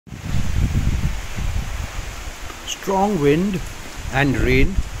strong wind and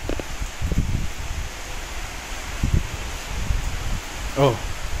rain. Oh,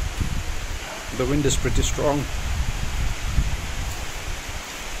 the wind is pretty strong.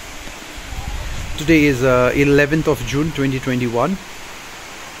 Today is 11th of June 2021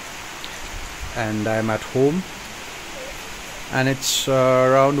 and I am at home, and it's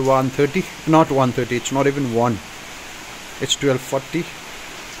around 1:30, not 1:30, it's not even 1, it's 12:40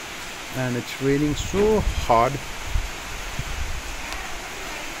 and it's raining so hard.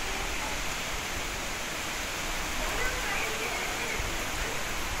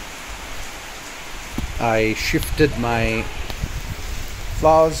 I shifted my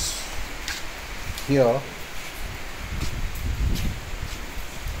flowers here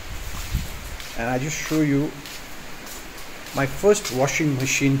and I just show you my first washing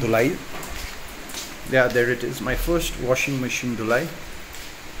machine dhulai. Yeah, there it is, my first washing machine dhulai.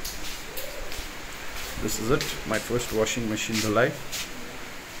 This is it, my first washing machine dhulai,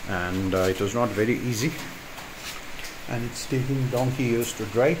 and it was not very easy and it's taking donkey years to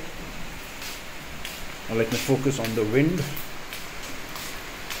dry. Now let me focus on the wind.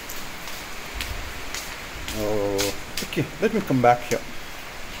 Oh, okay, let me come back here.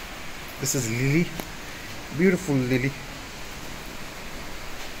 This is lily, beautiful lily.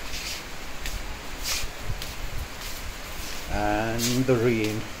 And the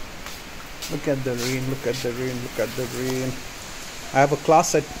rain. Look at the rain, look at the rain, look at the rain. I have a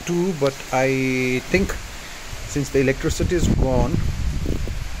class at 2, but I think since the electricity is gone,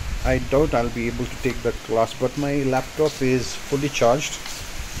 I doubt I'll be able to take that class, but my laptop is fully charged.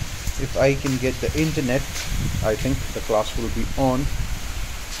 If I can get the internet, I think the class will be on.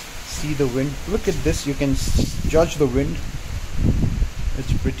 See the wind, look at this, you can judge the wind.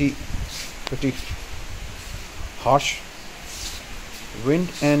 It's pretty harsh wind,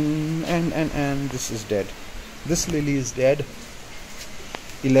 and this is dead. This lily is dead.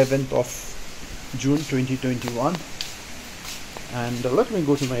 11th of June 2021. And let me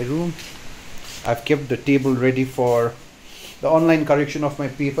go to my room. I've kept the table ready for the online correction of my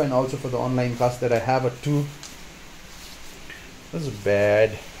paper and also for the online class that I have at 2. This is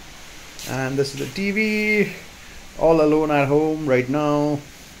bad. And this is the TV. All alone at home right now.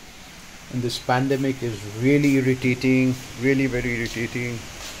 And this pandemic is really irritating, really very irritating.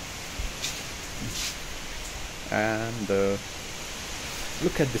 And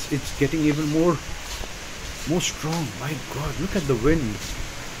look at this, it's getting even more strong. My god, look at the wind.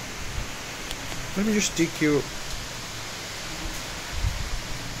 Let me just take you.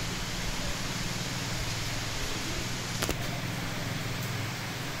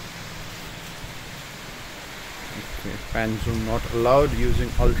 Okay, fan zoom not allowed, using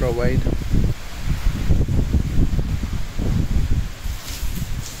ultra wide.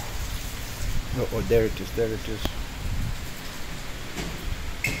 Oh, there it is, there it is.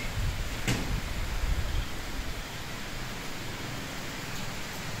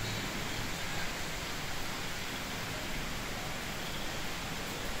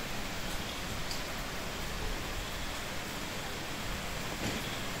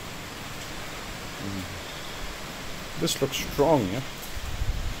 This looks strong, yeah.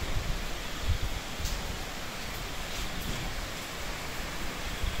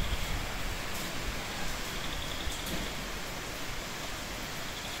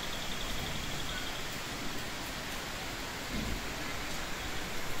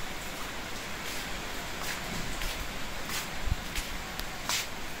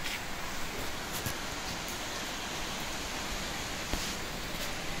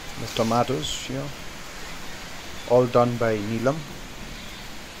 The tomatoes here, all done by Neelam.